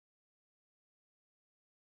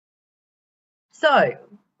So,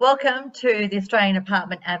 welcome to the Australian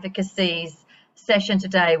Apartment Advocacy's session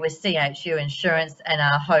today with CHU Insurance and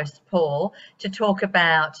our host Paul to talk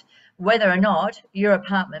about whether or not your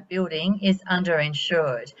apartment building is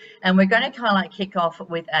underinsured. And we're going to kind of like kick off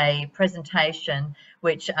with a presentation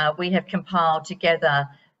which we have compiled together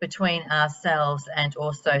between ourselves and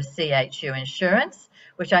also CHU Insurance,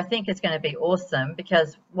 which I think is going to be awesome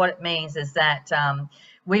because what it means is that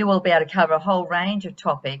we will be able to cover a whole range of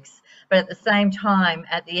topics, but at the same time,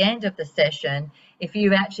 at the end of the session, if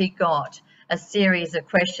you've actually got a series of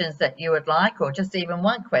questions that you would like, or just even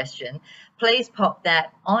one question, please pop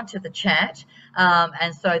that onto the chat,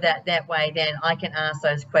 and so that way then I can ask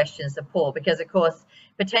those questions to Paul, because of course,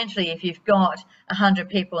 potentially if you've got 100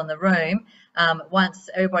 people in the room, once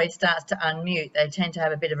everybody starts to unmute, they tend to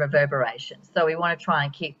have a bit of reverberation. So we want to try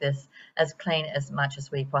and keep this as clean as much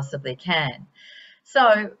as we possibly can.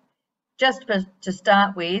 So just to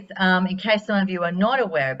start with, in case some of you are not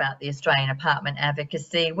aware about the Australian Apartment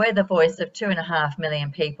Advocacy, we're the voice of 2.5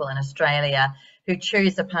 million people in Australia who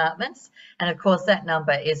choose apartments, and of course that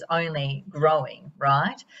number is only growing,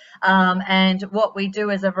 right? And what we do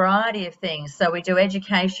is a variety of things. So we do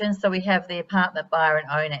education, so we have the apartment buyer and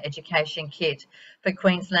owner education kit for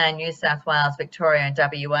Queensland, New South Wales, Victoria and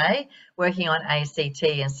WA, working on ACT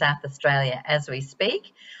in South Australia as we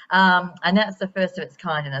speak. And that's the first of its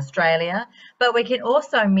kind in Australia. But we can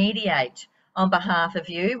also mediate on behalf of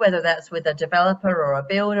you, whether that's with a developer or a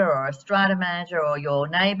builder or a strata manager or your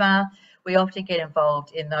neighbour. We often get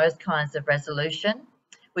involved in those kinds of resolution.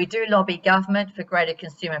 We do lobby government for greater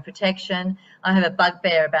consumer protection. I have a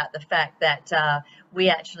bugbear about the fact that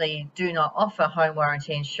we actually do not offer home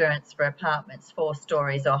warranty insurance for apartments 4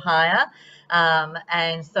 stories or higher.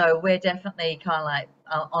 And so we're definitely kind of like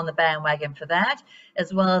on the bandwagon for that,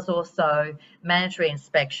 as well as also mandatory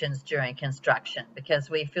inspections during construction, because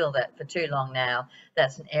we feel that for too long now,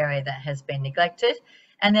 that's an area that has been neglected.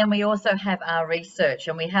 And then we also have our research,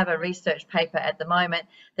 and we have a research paper at the moment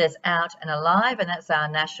that's out and alive, and that's our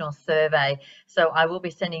national survey. So I will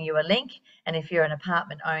be sending you a link, and if you're an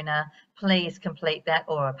apartment owner, please complete that,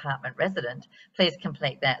 or apartment resident, please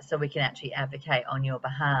complete that so we can actually advocate on your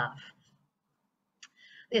behalf.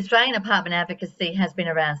 The Australian Apartment Advocacy has been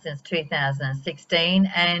around since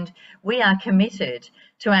 2016, and we are committed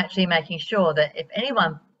to actually making sure that if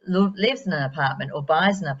anyone lives in an apartment or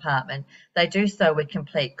buys an apartment, they do so with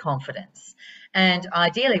complete confidence. And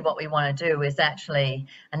ideally what we want to do is actually,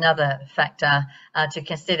 another factor to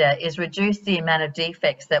consider is reduce the amount of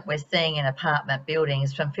defects that we're seeing in apartment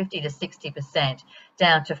buildings from 50 to 60%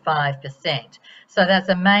 down to 5%. So that's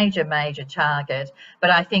a major target, but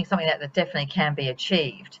I think something that definitely can be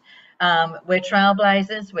achieved. We're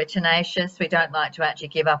trailblazers, we're tenacious, we don't like to actually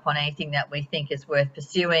give up on anything that we think is worth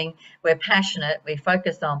pursuing. We're passionate, we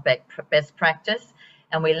focus on best practice,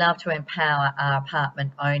 and we love to empower our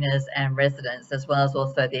apartment owners and residents, as well as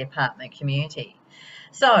also the apartment community.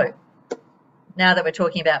 So now that we're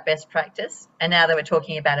talking about best practice, and now that we're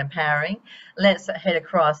talking about empowering, let's head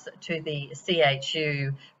across to the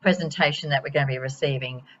CHU presentation that we're going to be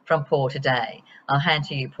receiving from Paul today. I'll hand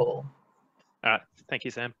to you, Paul. All right, thank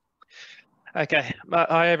you, Sam. Okay,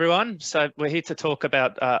 hi everyone. So we're here to talk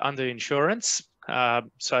about underinsurance.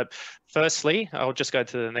 So firstly, I'll just go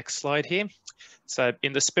to the next slide here. So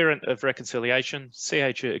in the spirit of reconciliation,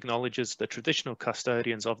 CHU acknowledges the traditional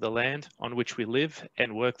custodians of the land on which we live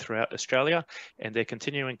and work throughout Australia and their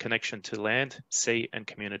continuing connection to land, sea and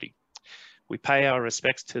community. We pay our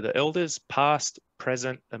respects to the elders, past,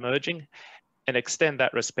 present, emerging, and extend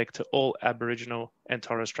that respect to all Aboriginal and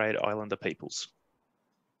Torres Strait Islander peoples.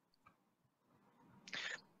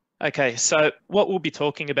 Okay, so what we'll be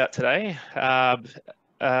talking about today,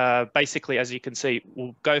 basically, as you can see,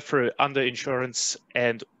 we'll go through underinsurance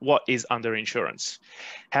and what is underinsurance.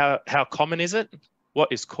 How common is it? What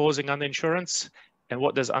is causing underinsurance? And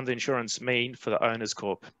what does underinsurance mean for the Owners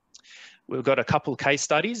Corp? We've got a couple case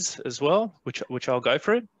studies as well, which I'll go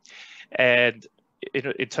through. And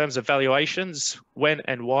in terms of valuations, when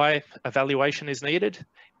and why a valuation is needed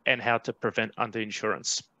and how to prevent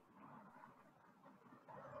underinsurance.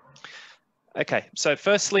 Okay, so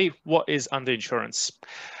firstly, what is underinsurance?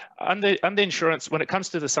 Underinsurance, when it comes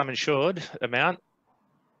to the sum insured amount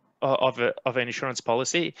of an insurance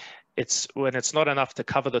policy, it's when it's not enough to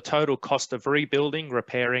cover the total cost of rebuilding,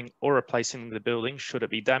 repairing, or replacing the building should it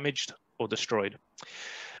be damaged or destroyed.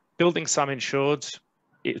 Building sum insured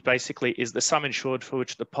is basically the sum insured for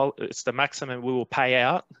which it's the maximum we will pay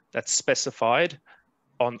out that's specified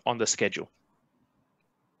on the schedule.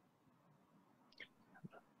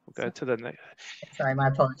 Go to the next. Sorry, my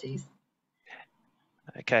apologies.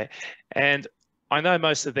 Okay, and I know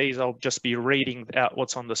most of these I'll just be reading out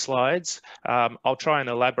what's on the slides. I'll try and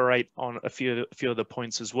elaborate on a few of the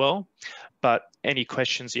points as well. But any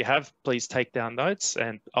questions you have, please take down notes,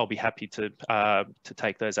 and I'll be happy to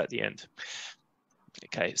take those at the end.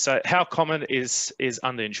 Okay, so how common is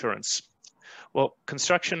underinsurance? Well,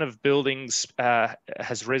 construction of buildings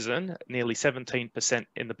has risen nearly 17%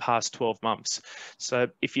 in the past 12 months. So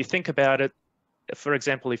if you think about it, for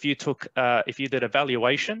example, if you did a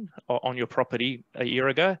valuation on your property a year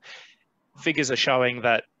ago, figures are showing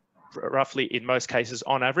that roughly in most cases,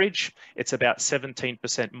 on average, it's about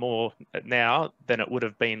 17% more now than it would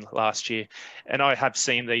have been last year. And I have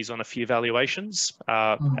seen these on a few valuations,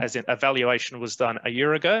 as in a valuation was done a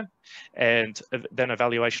year ago, and then a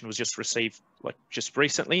valuation was just received just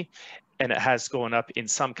recently, and it has gone up in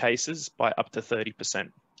some cases by up to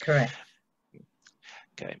 30%. Correct.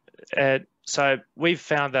 Okay. So we've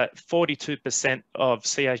found that 42% of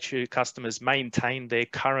CHU customers maintain their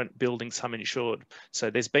current building sum insured. So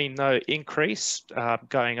there's been no increase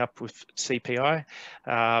going up with CPI,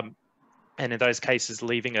 and in those cases,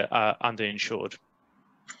 leaving it underinsured.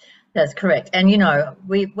 That's correct. And, you know,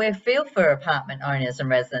 we feel for apartment owners and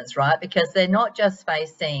residents, right? Because they're not just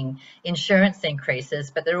facing insurance increases,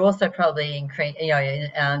 but they're also probably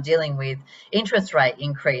dealing with interest rate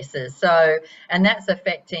increases. So, and that's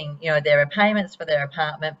affecting, you know, their payments for their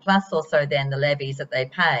apartment, plus also then the levies that they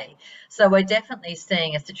pay. So we're definitely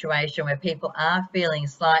seeing a situation where people are feeling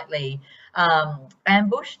slightly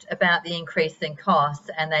ambushed about the increase in costs,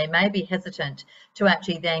 and they may be hesitant to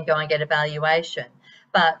actually then go and get a valuation.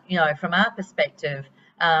 But, you know, from our perspective,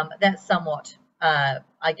 that's somewhat,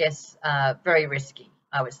 I guess, very risky,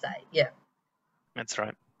 I would say. Yeah. That's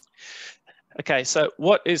right. Okay, so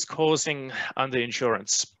what is causing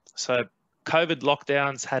underinsurance? So COVID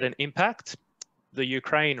lockdowns had an impact. The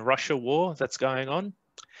Ukraine-Russia war that's going on,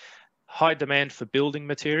 high demand for building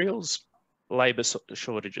materials, labour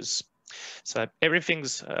shortages. So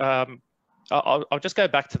everything's, I'll just go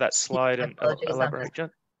back to that slide and elaborate.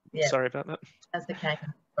 Yeah. Sorry about that. That's okay.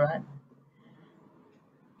 All right.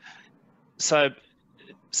 So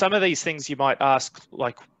some of these things you might ask,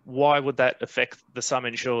 like, why would that affect the sum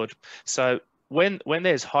insured? So when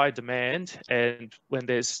there's high demand and when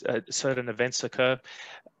there's certain events occur,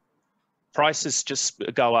 prices just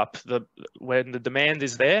go up. When the demand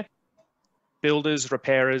is there, builders,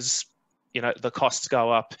 repairers, you know, the costs go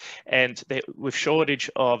up, and with shortage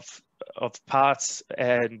of parts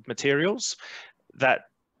and materials, that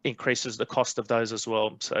increases the cost of those as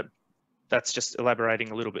well. So that's just elaborating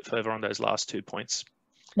a little bit further on those last 2 points.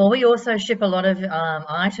 Well, we also ship a lot of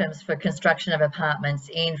items for construction of apartments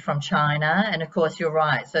in from China, and of course you're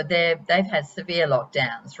right. So they've had severe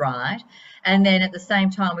lockdowns, right? And then at the same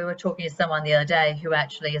time, we were talking to someone the other day who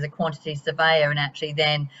actually is a quantity surveyor and actually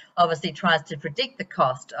then obviously tries to predict the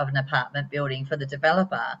cost of an apartment building for the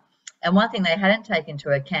developer. And one thing they hadn't taken into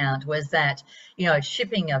account was that, you know,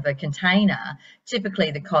 shipping of a container, typically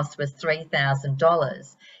the cost was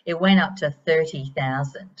 $3,000. It went up to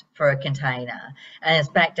 $30,000 for a container, and it's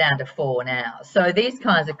back down to $4,000 now. So these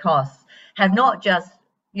kinds of costs have not just,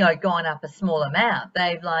 you know, gone up a small amount.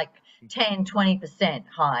 They've like 10, 20%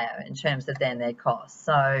 higher in terms of their costs.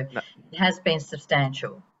 So it has been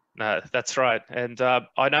substantial. No, that's right. And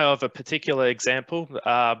I know of a particular example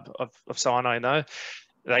of someone I know.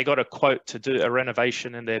 They got a quote to do a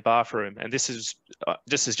renovation in their bathroom, and this is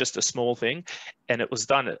just a small thing, and it was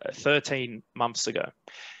done 13 months ago.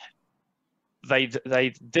 They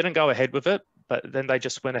didn't go ahead with it, but then they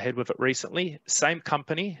just went ahead with it recently. Same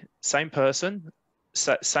company, same person,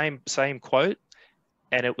 same quote,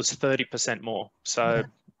 and it was 30% more. So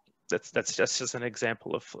that's just an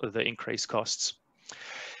example of the increased costs.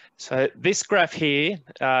 So this graph here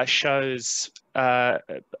shows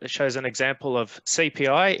an example of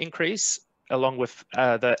CPI increase along with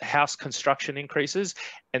the house construction increases,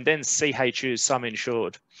 and then CHU sum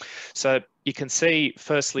insured. So you can see,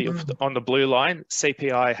 firstly, on the blue line,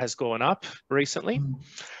 CPI has gone up recently.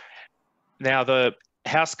 Now the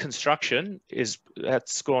house construction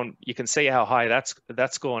that's gone. You can see how high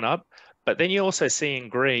that's gone up, but then you also see in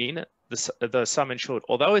green the sum insured.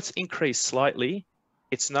 Although it's increased slightly,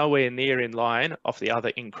 it's nowhere near in line of the other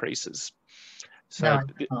increases. So no,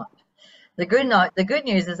 it's not. The good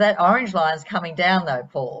news is that orange line is coming down though,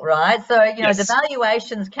 Paul, right? So, you know, yes, the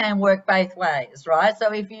valuations can work both ways, right?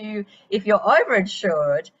 So if you're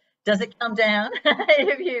overinsured, does it come down?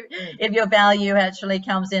 if your value actually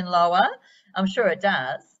comes in lower? I'm sure it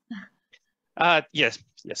does. Yes.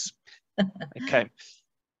 Okay.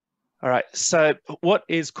 All right. So what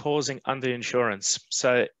is causing underinsurance?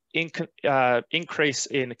 So increase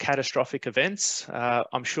in catastrophic events.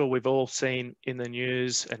 I'm sure we've all seen in the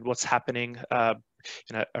news and what's happening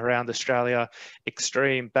around Australia.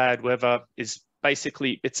 Extreme bad weather is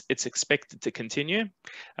basically, it's expected to continue,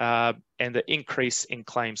 and the increase in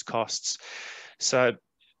claims costs. So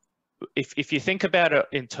if you think about it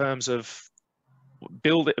in terms of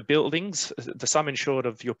buildings, the sum insured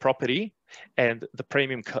of your property and the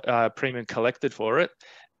premium collected for it,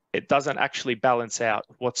 it doesn't actually balance out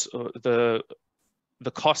what's the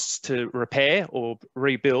costs to repair or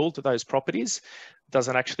rebuild those properties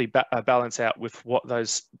doesn't actually balance out with what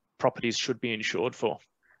those properties should be insured for.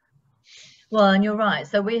 Well, and you're right.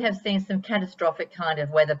 So we have seen some catastrophic kind of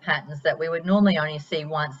weather patterns that we would normally only see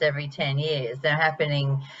once every 10 years. They're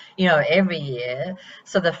happening, every year.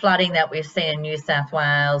 So the flooding that we've seen in New South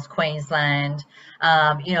Wales, Queensland,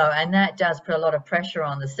 and that does put a lot of pressure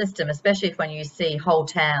on the system, especially when you see whole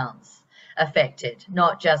towns affected,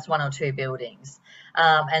 not just one or two buildings.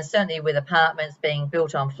 And certainly with apartments being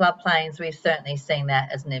built on floodplains, we've certainly seen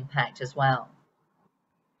that as an impact as well.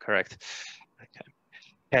 Correct.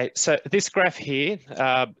 Okay, so this graph here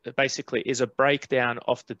basically is a breakdown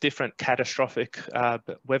of the different catastrophic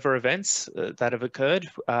weather events that have occurred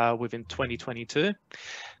within 2022.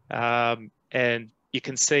 And you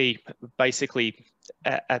can see basically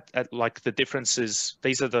at like the differences,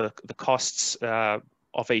 these are the costs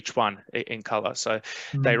of each one in colour. So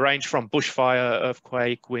they range from bushfire,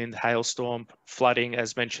 earthquake, wind, hailstorm, flooding,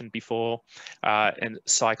 as mentioned before, and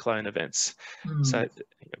cyclone events. So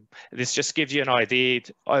this just gives you an idea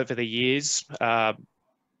over the years how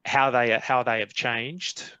they have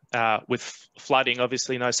changed. With flooding,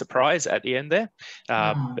 obviously, no surprise at the end there,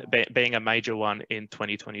 being a major one in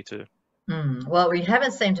 2022. Well, we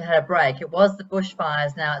haven't seemed to have a break. It was the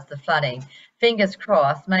bushfires, now it's the flooding. Fingers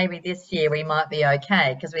crossed, maybe this year we might be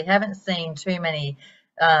okay, because we haven't seen too many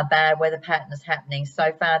bad weather patterns happening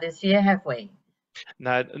so far this year, have we?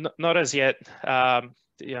 No, not as yet.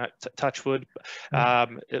 Touch wood.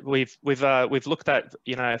 We've looked at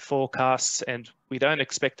forecasts, and we don't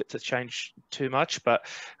expect it to change too much. But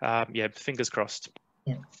yeah, fingers crossed.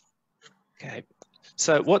 Yeah. Okay.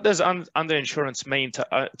 So what does underinsurance mean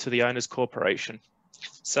to the owner's corporation?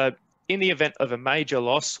 So in the event of a major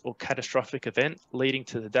loss or catastrophic event leading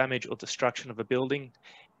to the damage or destruction of a building,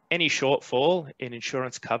 any shortfall in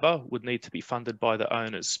insurance cover would need to be funded by the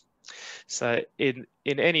owners. So in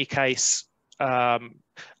any case, I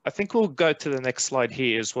think we'll go to the next slide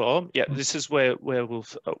here as well. Yeah, this is where I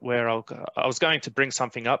was going to bring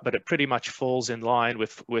something up, but it pretty much falls in line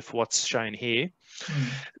with what's shown here.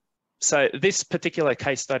 So this particular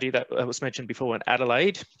case study that was mentioned before in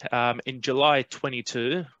Adelaide, in July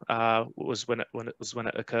 22 was when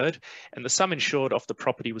it occurred, and the sum insured of the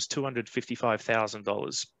property was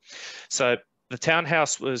 $255,000. So the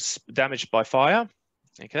townhouse was damaged by fire.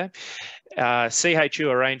 Okay, CHU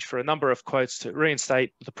arranged for a number of quotes to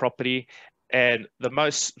reinstate the property, and the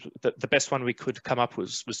best one we could come up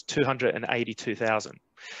with was $282,000.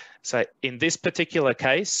 So in this particular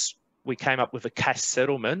case, we came up with a cash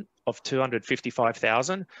settlement of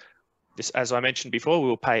 $255,000. This, as I mentioned before, we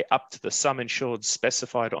will pay up to the sum insured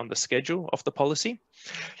specified on the schedule of the policy,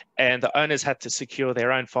 and the owners had to secure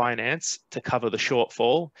their own finance to cover the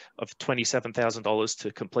shortfall of $27,000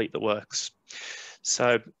 to complete the works.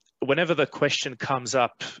 So whenever the question comes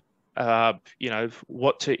up,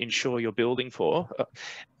 what to insure your building for,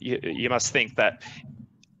 you must think that,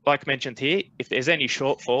 like mentioned here, if there's any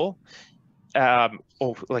shortfall,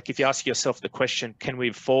 or like if you ask yourself the question, can we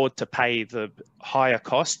afford to pay the higher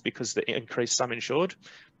cost because the increased sum insured?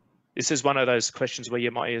 This is one of those questions where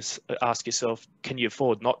you might ask yourself, can you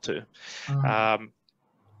afford not to? I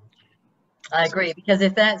agree, because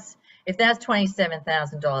if that's $27,000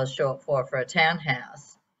 shortfall for a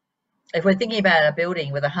townhouse, if we're thinking about a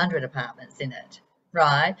building with 100 apartments in it,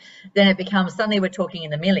 right, then it becomes suddenly we're talking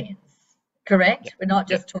in the millions, correct? Yep. We're not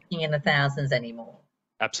just talking in the thousands anymore.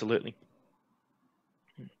 Absolutely.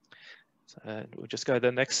 So we'll just go to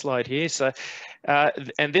the next slide here. So,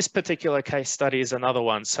 and this particular case study is another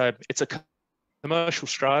one. So it's a commercial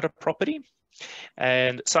strata property,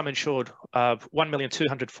 and sum insured of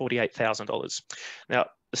 $1,248,000. Now,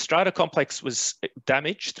 the strata complex was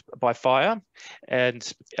damaged by fire,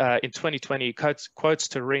 and in 2020, quotes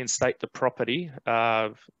to reinstate the property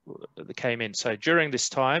came in. So during this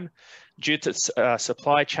time, due to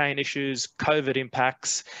supply chain issues, COVID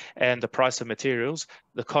impacts, and the price of materials,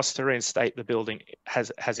 the cost to reinstate the building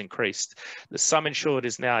has increased. The sum insured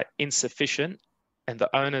is now insufficient, and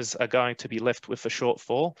the owners are going to be left with a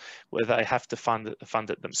shortfall where they have to fund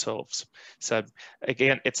it themselves. So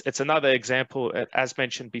again, it's another example, as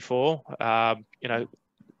mentioned before.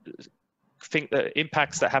 think the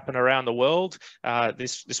impacts that happen around the world,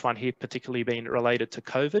 this one here particularly being related to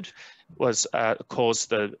COVID, was caused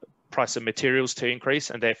the price of materials to increase,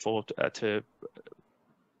 and therefore to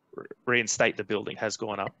reinstate the building has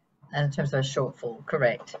gone up. And in terms of a shortfall,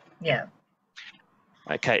 correct? Yeah.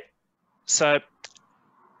 Okay, so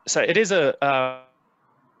it is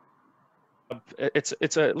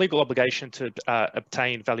it's a legal obligation to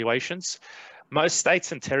obtain valuations. Most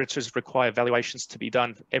states and territories require valuations to be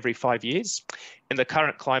done every 5 years. In the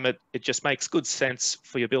current climate, it just makes good sense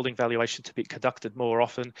for your building valuation to be conducted more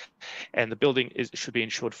often, and the building should be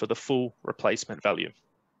insured for the full replacement value.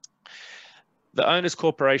 The owner's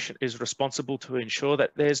corporation is responsible to ensure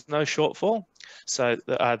that there's no shortfall. So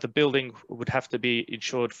the building would have to be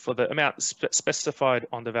insured for the amount specified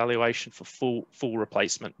on the valuation for full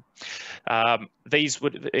replacement. These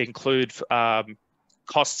would include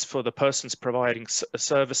costs for the persons providing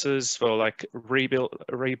services, for like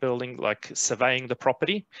rebuilding, like surveying the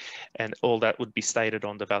property, and all that would be stated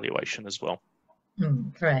on the valuation as well.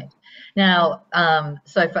 Correct. Now,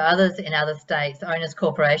 so for others in other states, owner's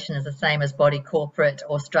corporation is the same as body corporate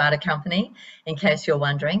or strata company, in case you're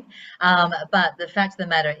wondering. But the fact of the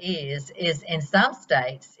matter is in some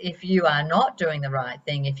states, if you are not doing the right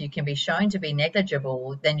thing, if you can be shown to be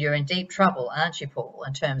negligible, then you're in deep trouble, aren't you, Paul,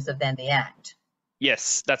 in terms of then the Act?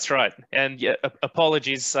 Yes, that's right. And yeah,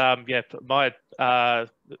 apologies. Yeah, my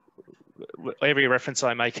every reference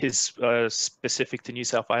I make is specific to New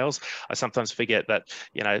South Wales. I sometimes forget that,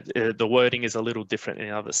 you know, the wording is a little different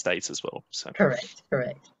in other states as well. So correct.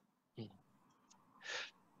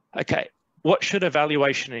 Okay, what should a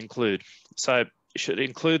valuation include? So it should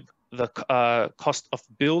include the cost of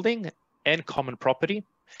building and common property,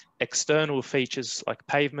 external features like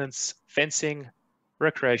pavements, fencing,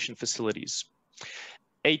 recreation facilities,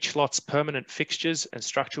 each lot's permanent fixtures and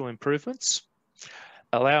structural improvements,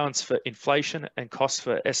 allowance for inflation and costs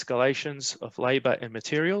for escalations of labour and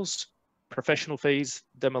materials, professional fees,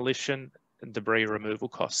 demolition and debris removal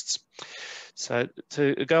costs. So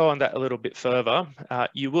to go on that a little bit further,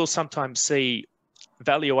 you will sometimes see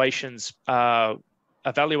valuations, a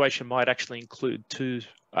valuation might actually include two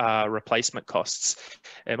replacement costs.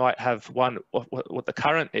 It might have one, what the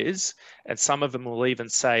current is, and some of them will even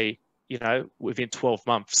say, you know, within 12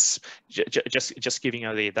 months, just giving you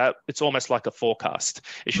an idea. That it's almost like a forecast.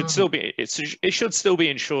 It should still be, it should still be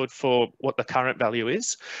insured for what the current value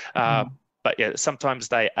is, but yeah, sometimes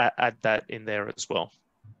they add that in there as well.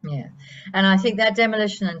 Yeah, and I think that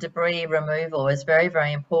demolition and debris removal is very,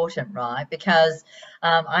 very important, right? Because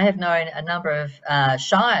I have known a number of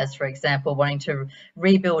shires, for example, wanting to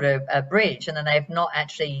rebuild a bridge, and then they've not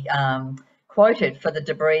actually quoted for the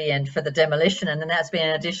debris and for the demolition, and then that's been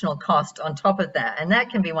an additional cost on top of that, and that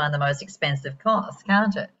can be one of the most expensive costs,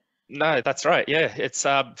 can't it? No, that's right. Yeah, it's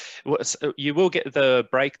you will get the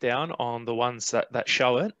breakdown on the ones that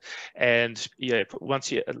show it, and yeah,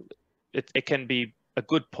 once you, it can be a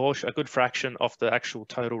good portion, a good fraction of the actual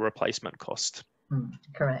total replacement cost.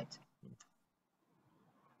 Correct.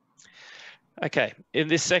 Okay, in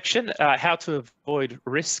this section, how to avoid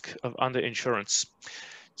risk of underinsurance.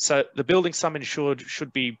 So the building sum insured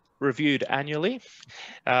should be reviewed annually.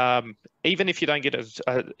 Even if you don't get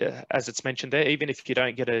as it's mentioned there, even if you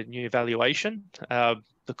don't get a new valuation,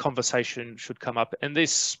 the conversation should come up, and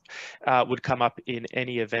this would come up in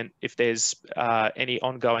any event if there's any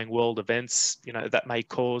ongoing world events, you know, that may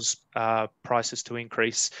cause prices to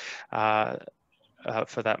increase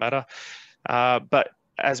for that matter. But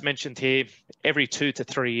as mentioned here, every 2 to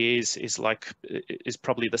 3 years is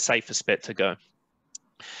probably the safest bet to go.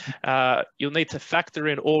 You'll need to factor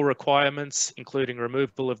in all requirements, including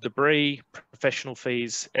removal of debris, professional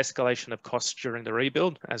fees, escalation of costs during the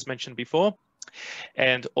rebuild, as mentioned before,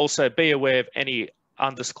 and also be aware of any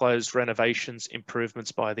undisclosed renovations,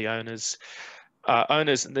 improvements by the owners.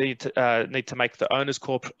 Owners need to make the owners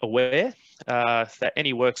corp aware that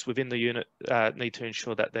any works within the unit need to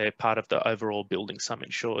ensure that they're part of the overall building sum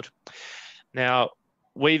insured. Now,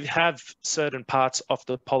 we have certain parts of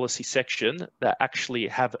the policy section that actually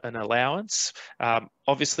have an allowance.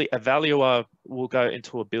 Obviously, a valuer will go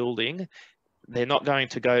into a building. They're not going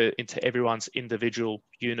to go into everyone's individual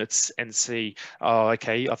units and see, oh,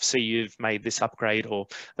 okay, I see you've made this upgrade, or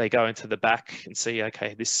they go into the back and see,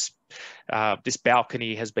 okay, this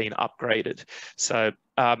balcony has been upgraded. So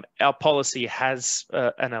our policy has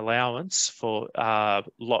an allowance for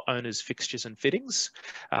lot owners' fixtures and fittings,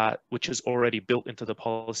 which is already built into the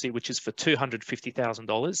policy, which is for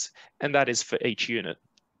 $250,000, and that is for each unit.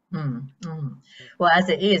 Well, as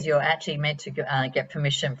it is, you're actually meant to get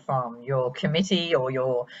permission from your committee or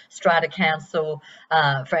your strata council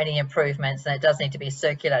for any improvements, and it does need to be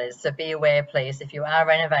circulated. So be aware, please, if you are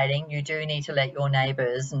renovating, you do need to let your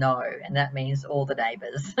neighbours know, and that means all the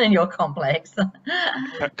neighbours in your complex.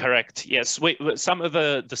 Correct. Yes. Some of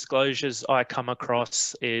the disclosures I come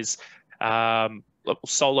across is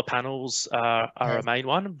solar panels are Yes. a main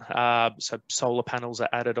one. So solar panels are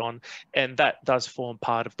added on, and that does form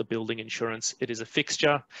part of the building insurance. It is a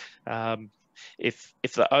fixture. If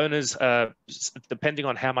the owners, depending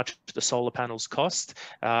on how much the solar panels cost,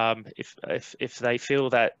 if they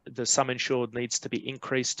feel that the sum insured needs to be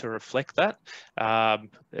increased to reflect that,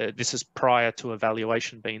 this is prior to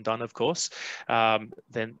evaluation being done, of course,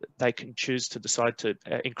 then they can choose to decide to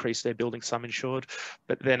increase their building sum insured.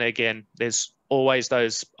 But then again, there's always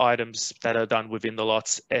those items that are done within the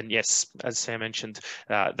lots, and yes, as Sam mentioned,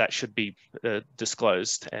 that should be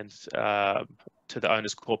disclosed and to the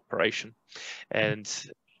owner's corporation. And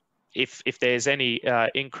if there's any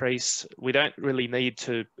increase, we don't really need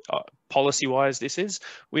to, policy-wise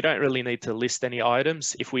we don't really need to list any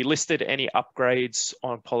items. If we listed any upgrades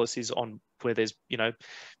on policies on where there's,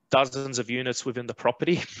 dozens of units within the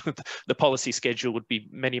property, the policy schedule would be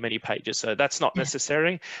many, many pages. So that's not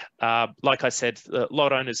necessary. Like I said, the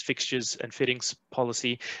lot owners fixtures and fittings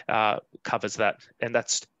policy covers that, and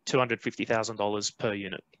that's $250,000 per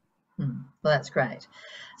unit. Well, that's great.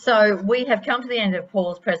 So we have come to the end of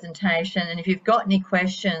Paul's presentation, and if you've got any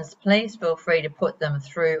questions, please feel free to put them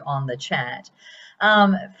through on the chat.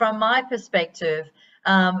 From my perspective,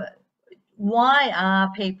 why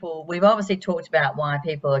are people, we've obviously talked about why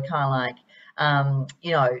people are kind of like,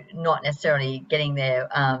 not necessarily getting their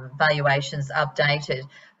valuations updated.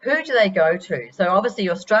 Who do they go to? So obviously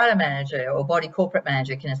your strata manager or body corporate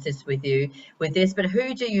manager can assist with you with this, but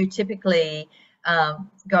who do you typically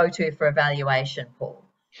go to for evaluation, Paul?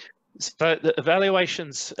 So the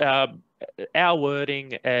evaluations, our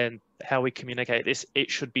wording and how we communicate this, it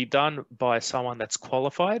should be done by someone that's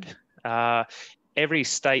qualified. Every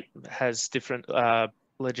state has different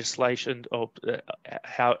legislation or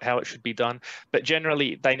how it should be done, but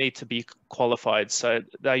generally they need to be qualified. So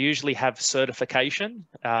they usually have certification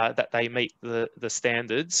that they meet the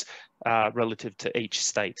standards relative to each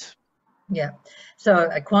state. Yeah. So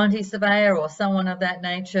a quantity surveyor or someone of that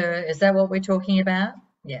nature, is that what we're talking about?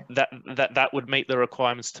 Yeah. That would meet the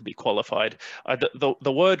requirements to be qualified.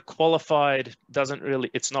 The word qualified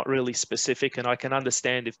it's not really specific, and I can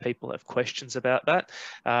understand if people have questions about that.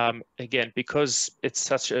 Again, because it's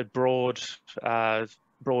such a broad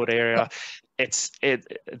area,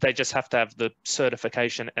 they just have to have the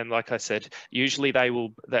certification, and like I said, usually they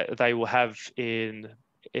will have in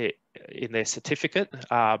their certificate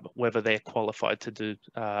whether they're qualified to do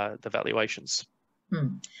the valuations.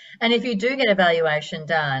 And if you do get a valuation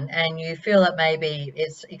done and you feel that maybe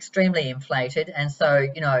it's extremely inflated and so,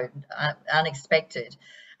 unexpected,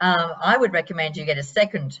 I would recommend you get a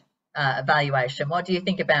second evaluation. What do you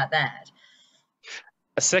think about that?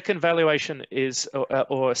 A second valuation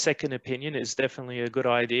or a second opinion is definitely a good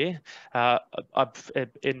idea.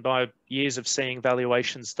 In my years of seeing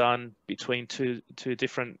valuations done between two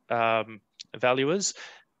different valuers,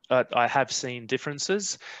 I have seen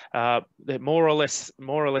differences. They're more or less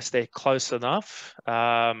they're close enough.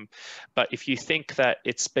 But if you think that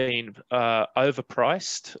it's been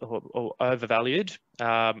overpriced or overvalued,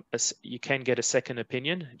 you can get a second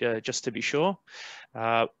opinion just to be sure.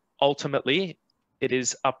 Ultimately, it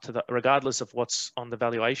is up to regardless of what's on the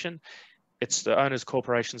valuation, it's the owner's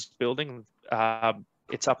corporation's building.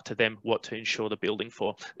 It's up to them what to insure the building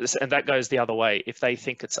for, and that goes the other way. If they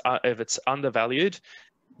think if it's undervalued,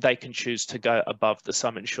 they can choose to go above the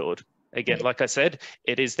sum insured. Again, like I said,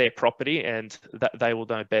 it is their property, and that they will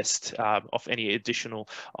know best of any additional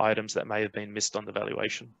items that may have been missed on the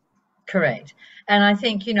valuation. Correct. And I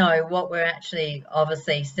think, what we're actually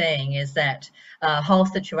obviously seeing is that whole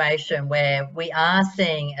situation where we are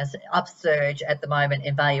seeing an upsurge at the moment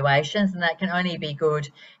in valuations, and that can only be good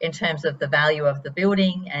in terms of the value of the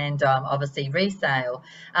building and obviously resale.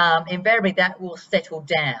 Invariably, that will settle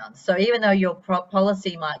down. So even though your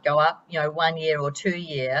policy might go up, 1 year or 2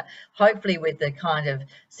 year, hopefully with the kind of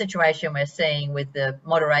situation we're seeing with the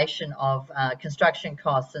moderation of construction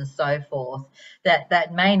costs and so forth,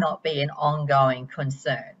 that may not be an ongoing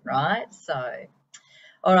concern, right? So,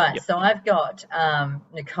 all right. Yep. So I've got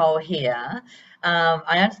Nicole here.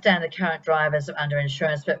 I understand the current drivers are under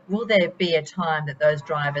insurance, but will there be a time that those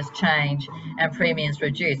drivers change and premiums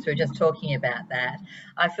reduce? We're just talking about that.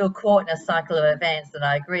 I feel caught in a cycle of events that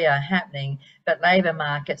I agree are happening, but labour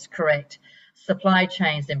market's correct. supply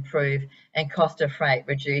chains improve, and cost of freight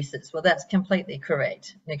reduces. Well, that's completely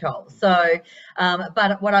correct, Nicole. So,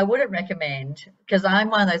 but what I wouldn't recommend, because I'm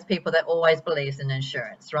one of those people that always believes in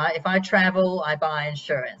insurance, right? If I travel, I buy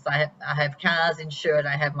insurance. I have cars insured.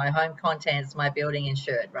 I have my home contents, my building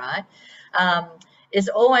insured, right? It's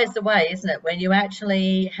always the way, isn't it? When you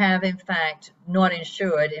actually have, in fact, not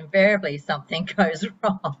insured, invariably something goes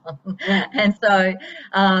wrong. And so,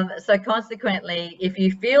 so consequently, if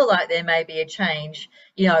you feel like there may be a change,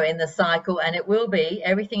 you know, in the cycle, and it will be,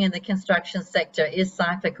 everything in the construction sector is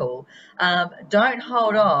cyclical. Don't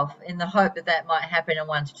hold off in the hope that that might happen in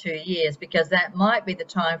 1 to 2 years, because that might be the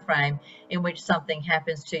time frame in which something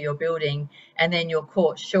happens to your building, and then you're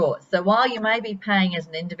caught short. So while you may be paying as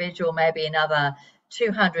an individual maybe another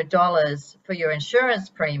 $200 for your insurance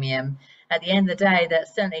premium, at the end of the day,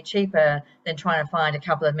 that's certainly cheaper than trying to find a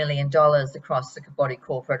couple of $1 million across the body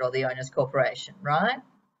corporate or the owner's corporation, right?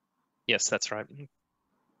 Yes, that's right.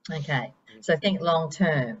 Okay, so think long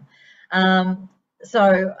term.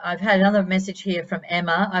 So I've had another message here from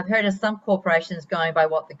Emma. I've heard of some corporations going by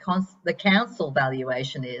what the council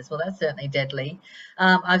valuation is. Well, that's certainly deadly.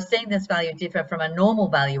 I've seen this value differ from a normal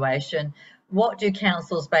valuation. What do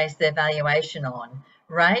councils base their valuation on?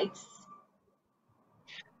 Rates?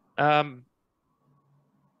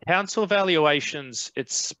 Council valuations,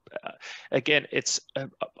 it's again, it's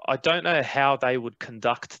I don't know how they would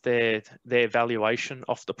conduct their valuation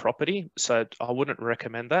of the property, so I wouldn't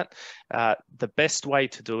recommend that. The best way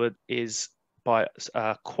to do it is by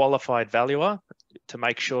a qualified valuer, to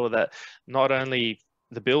make sure that not only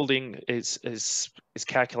the building is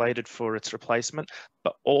calculated for its replacement,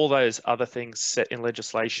 but all those other things set in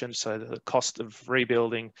legislation, so the cost of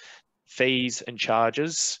rebuilding, fees and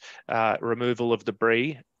charges, removal of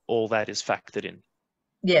debris, all that is factored in.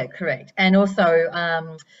 Yeah, correct. And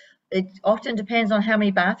also, it often depends on how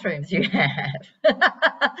many bathrooms you have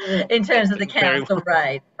in terms of the council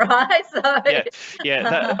rate, right? So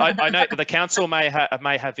yeah. I know the council may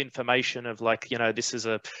have information of, like, you know, this is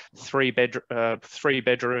a three bedroom.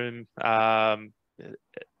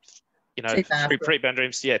 You know, three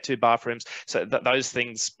bedrooms, yeah, 2 bathrooms. So those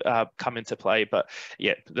things come into play. But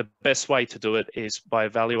yeah, the best way to do it is by a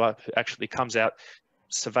valuer who actually comes out,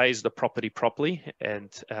 surveys the property properly, and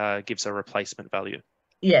gives a replacement value.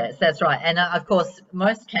 Yes, that's right. And of course,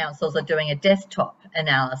 most councils are doing a desktop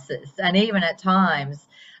analysis, and even at times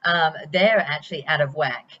they're actually out of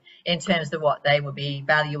whack in terms of what they will be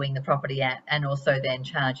valuing the property at, and also then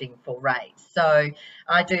charging for rates. So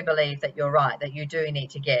I do believe that you're right, that you do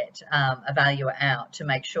need to get a valuer out to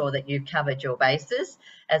make sure that you've covered your bases,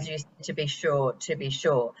 as you said, to be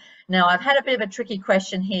sure. Now, I've had a bit of a tricky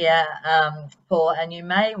question here, Paul, and you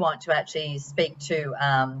may want to actually speak to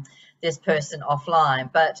this person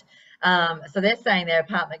offline, but so they're saying their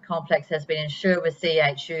apartment complex has been insured with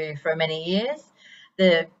CHU for many years.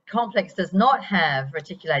 The complex does not have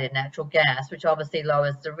reticulated natural gas, which obviously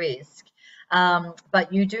lowers the risk,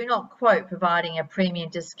 but you do not quote providing a premium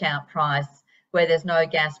discount price where there's no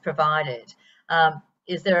gas provided.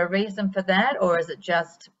 Is there a reason for that, or is it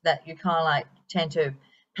just that you kind of like tend to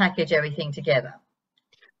package everything together?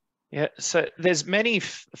 Yeah, so there's many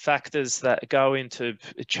factors that go into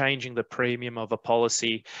changing the premium of a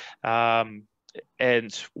policy,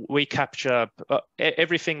 and we capture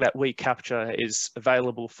everything that we capture is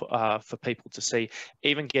available for people to see.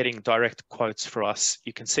 Even getting direct quotes for us,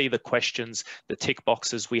 you can see the questions, the tick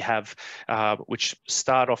boxes we have, which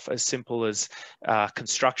start off as simple as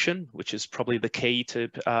construction, which is probably the key to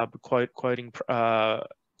quoting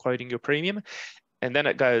your premium, and then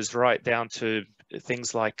it goes right down to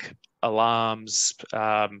things like alarms,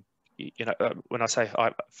 you know, when I say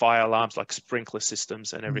fire alarms, like sprinkler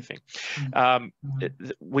systems and everything.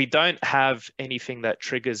 We don't have anything that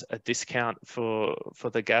triggers a discount for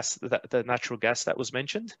the gas, the natural gas that was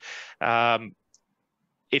mentioned.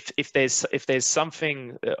 If there's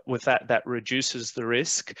something with that reduces the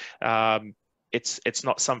risk, it's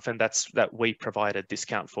not something that we provide a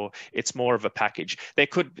discount for. It's more of a package.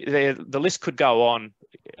 The list could go on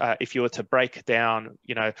if you were to break down,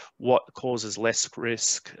 you know, what causes less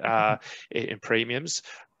risk in premiums,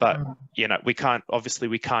 but you know, we can't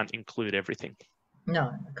include everything.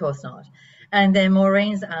 No, of course not. And then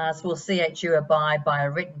Maureen's asked, will CHU abide by a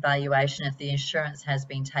written valuation if the insurance has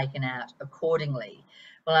been taken out accordingly?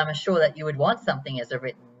 Well, I'm sure that you would want something as a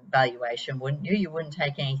written valuation, wouldn't you? You wouldn't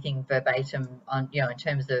take anything verbatim on, you know, in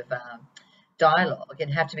terms of dialogue.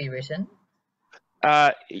 It'd have to be written.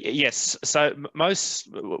 Yes. So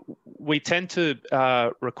we tend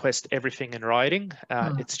to request everything in writing.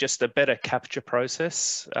 It's just a better capture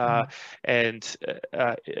process, and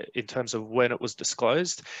in terms of when it was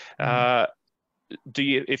disclosed.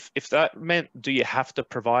 if that meant, do you have to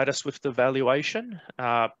provide us with the valuation?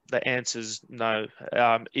 The answer is no.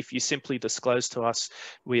 If you simply disclose to us,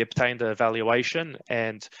 we obtained a valuation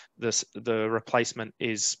and the replacement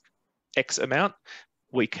is X amount,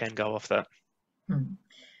 we can go off that.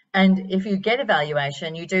 And if you get a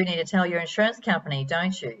valuation, you do need to tell your insurance company,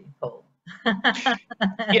 don't you, Paul?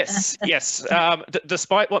 Yes.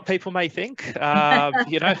 Despite what people may think,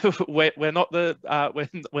 we're not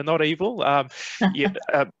we're not evil.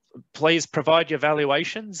 Please provide your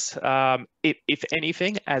valuations. If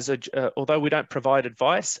anything, although we don't provide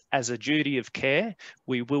advice, as a duty of care,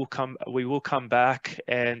 we will come back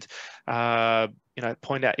and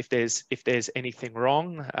point out if there's anything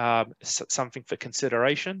wrong, something for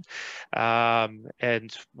consideration.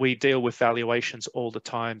 And we deal with valuations all the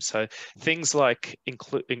time. So things like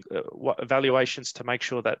valuations to make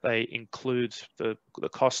sure that they include the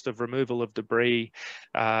cost of removal of debris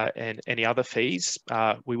and any other fees.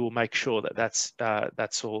 We will make sure that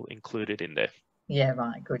that's all included in there. Yeah,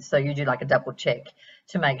 right, good. So you do like a double check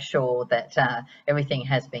to make sure that everything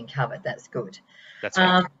has been covered. That's good. That's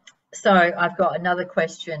right. So I've got another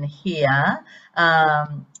question here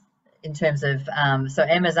in terms of, so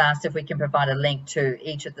Emma's asked if we can provide a link to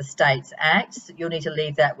each of the states' acts. You'll need to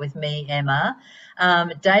leave that with me, Emma.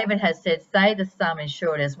 David has said, say the sum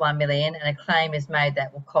insured is 1 million and a claim is made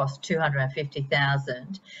that will cost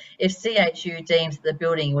 250,000. If CHU deems the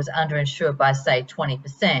building was underinsured by, say,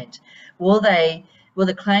 20%, will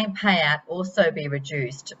the claim payout also be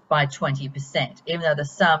reduced by 20%, even though the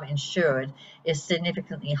sum insured is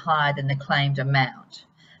significantly higher than the claimed amount?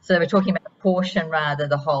 So we're talking about a portion rather than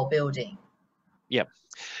the whole building. Yeah.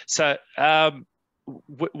 So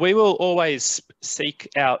we will always seek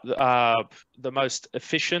out the most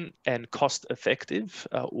efficient and cost-effective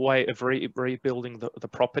way of rebuilding the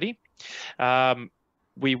property.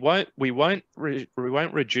 We won't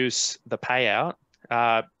reduce the payout.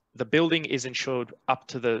 The building is insured up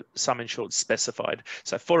to the sum insured specified.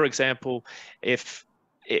 So, for example, if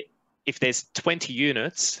there's 20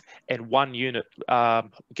 units and one unit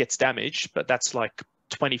gets damaged, but that's like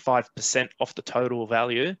 25% off the total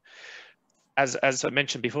value, as I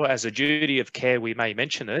mentioned before, as a duty of care, we may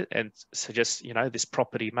mention it and suggest, this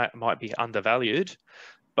property might be undervalued,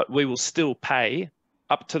 but we will still pay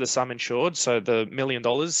up to the sum insured, so the $1 million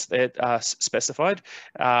that specified,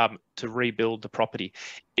 to rebuild the property.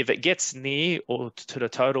 If it gets near or to the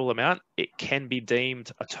total amount, it can be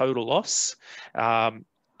deemed a total loss.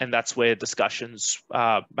 And that's where discussions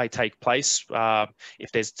may take place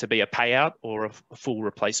if there's to be a payout or a full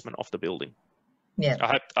replacement of the building. Yeah.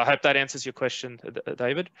 I hope that answers your question,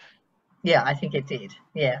 David. Yeah, I think it did.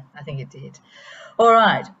 Yeah, I think it did. All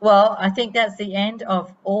right. Well, I think that's the end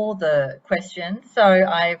of all the questions. So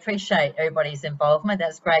I appreciate everybody's involvement.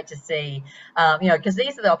 That's great to see, because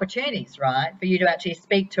these are the opportunities, right, for you to actually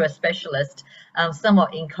speak to a specialist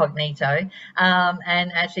somewhat incognito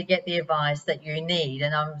and actually get the advice that you need.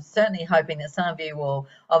 And I'm certainly hoping that some of you will,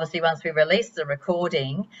 obviously, once we release the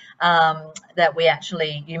recording,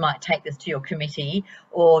 that you might take this to your committee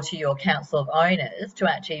or to your council of owners to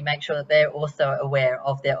actually make sure that they're also aware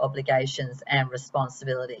of their obligations and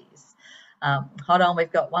responsibilities. Hold on,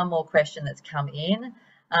 we've got one more question that's come in.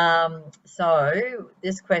 So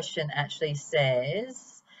this question actually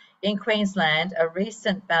says, in Queensland, a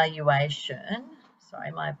recent valuation,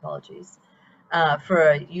 sorry, my apologies, for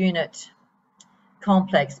a unit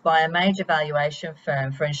complex by a major valuation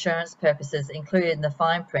firm for insurance purposes included in the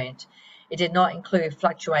fine print. It did not include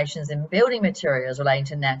fluctuations in building materials relating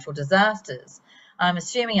to natural disasters. I'm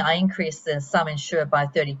assuming I increased the sum insured by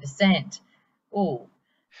 30%. Oh.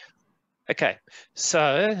 Okay,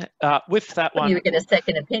 so with that one, you would get a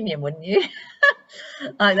second opinion, wouldn't you?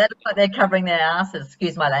 That looks like they're covering their asses.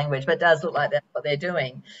 Excuse my language, but it does look like that's what they're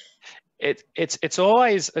doing. It's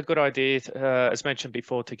always a good idea, as mentioned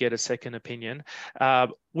before, to get a second opinion.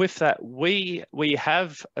 With that, we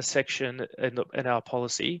have a section in our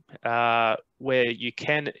policy where you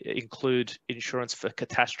can include insurance for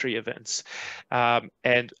catastrophe events,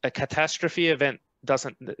 and a catastrophe event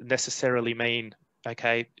doesn't necessarily mean,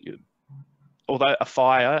 okay, although a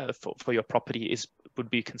fire for your property would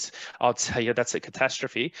be, I'd say, yeah, that's a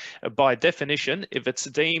catastrophe. By definition, if it's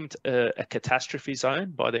deemed a catastrophe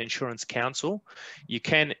zone by the Insurance Council, you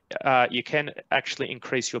can actually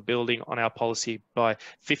increase your building on our policy by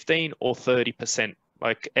 15 or 30%.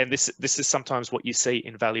 And this is sometimes what you see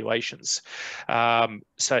in valuations.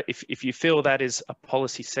 So if you feel that is a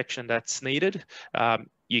policy section that's needed,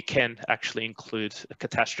 you can actually include a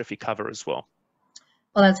catastrophe cover as well.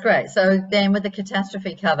 Well, that's great. So then with the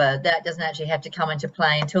catastrophe cover, that doesn't actually have to come into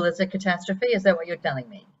play until there's a catastrophe? Is that what you're telling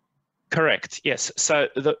me? Correct. Yes. So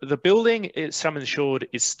the building is sum insured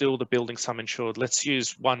is still the building sum insured. Let's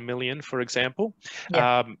use 1 million for example.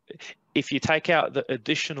 Yeah. If you take out the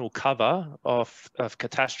additional cover of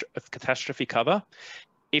catastrophe cover,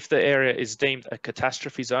 if the area is deemed a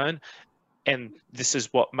catastrophe zone, and this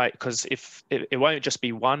is what because if it won't just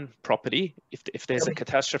be one property, if there's a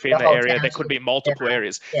catastrophe in the area, there could be multiple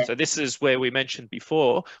areas. Yeah. So this is where we mentioned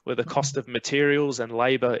before, where the cost of materials and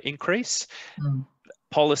labor increase.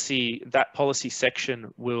 That policy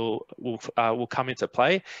section will come into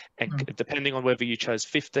play, and depending on whether you chose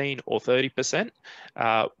 15 or 30%,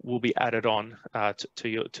 will be added on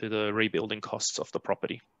to the rebuilding costs of the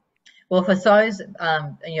property. Well, for those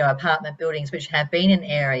apartment buildings which have been in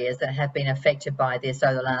areas that have been affected by this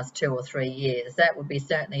over the last 2 or 3 years, that would be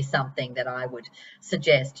certainly something that I would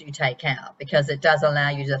suggest you take out, because it does allow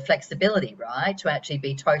you the flexibility, right, to actually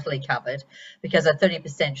be totally covered, because a 30%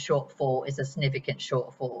 shortfall is a significant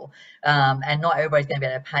shortfall, and not everybody's going to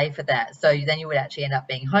be able to pay for that. So then you would actually end up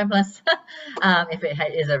being homeless if it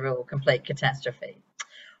is a real complete catastrophe.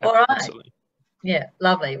 All right. Absolutely. Yeah,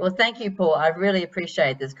 lovely. Well, thank you, Paul. I really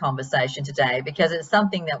appreciate this conversation today, because it's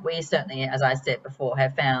something that we certainly, as I said before,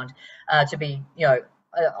 have found to be, an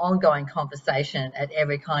ongoing conversation at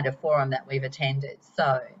every kind of forum that we've attended.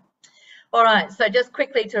 So, all right. So just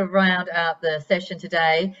quickly to round out the session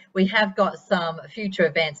today, we have got some future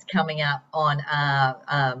events coming up on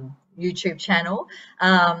our YouTube channel,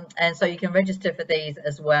 and so you can register for these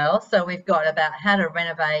as well. So we've got about how to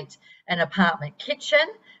renovate an apartment kitchen.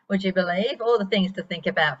 Would you believe? All the things to think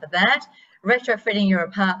about for that. Retrofitting your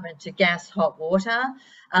apartment to gas hot water.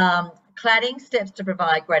 Cladding, steps to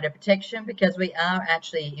provide greater protection, because we are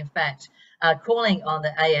actually, in fact, calling on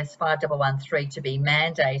the AS 5113 to be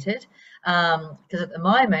mandated. Because at the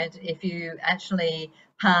moment, if you actually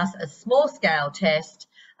pass a small scale test,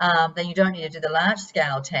 then you don't need to do the large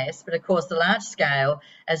scale test. But of course, the large scale,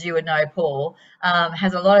 as you would know, Paul,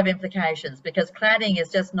 has a lot of implications, because cladding is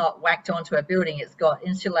just not whacked onto a building. It's got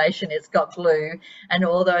insulation, it's got glue, and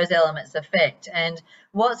all those elements affect. And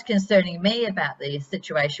what's concerning me about the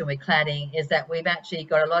situation with cladding is that we've actually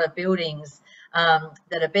got a lot of buildings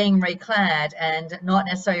that are being reclad, and not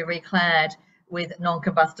necessarily reclad with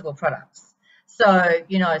non-combustible products. So,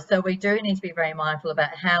 so we do need to be very mindful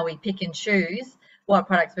about how we pick and choose what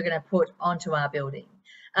products we're going to put onto our building.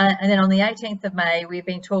 And then on the 18th of May, we've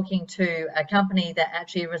been talking to a company that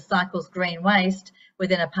actually recycles green waste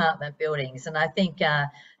within apartment buildings. And I think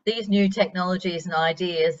these new technologies and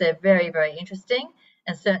ideas, they're very, very interesting,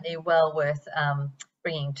 and certainly well worth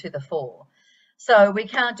bringing to the fore. So we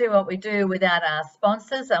can't do what we do without our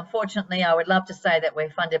sponsors. Unfortunately, I would love to say that we're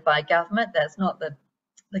funded by government. That's not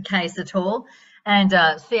the case at all. And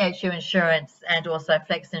CHU Insurance and also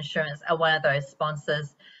Flex Insurance are one of those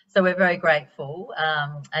sponsors. So we're very grateful,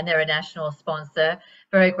 and they're a national sponsor,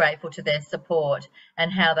 very grateful to their support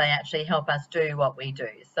and how they actually help us do what we do.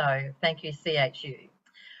 So thank you, CHU.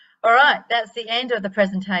 All right, that's the end of the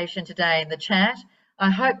presentation today in the chat. I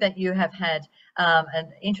hope that you have had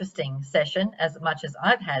an interesting session, as much as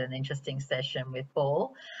I've had an interesting session with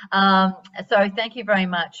Paul. So thank you very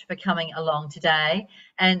much for coming along today.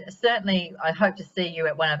 And certainly I hope to see you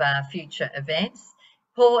at one of our future events.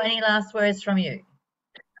 Paul, any last words from you?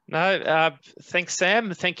 No, thanks,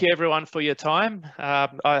 Sam. Thank you, everyone, for your time.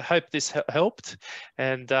 I hope this helped.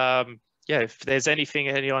 And yeah, if there's anything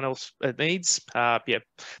anyone else needs, yeah,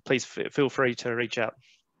 please feel free to reach out.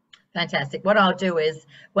 Fantastic. What I'll do is,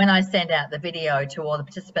 when I send out the video to all the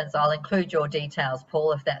participants, I'll include your details,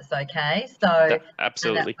 Paul, if that's okay. So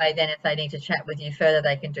absolutely. That way, then if they need to chat with you further,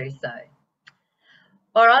 they can do so.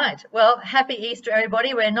 All right. Well, happy Easter,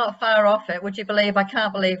 everybody. We're not far off it. Would you believe? I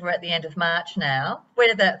can't believe we're at the end of March now. Where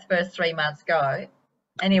did that first 3 months go?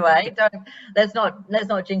 Anyway, let's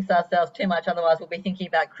not jinx ourselves too much. Otherwise, we'll be thinking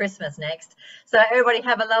about Christmas next. So everybody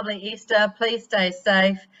have a lovely Easter. Please stay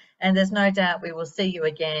safe. And there's no doubt we will see you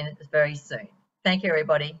again very soon. Thank you,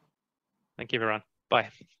 everybody. Thank you, everyone. Bye.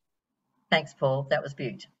 Thanks, Paul. That was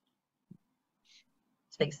beaut.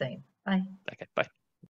 Speak soon. Bye. Okay, bye.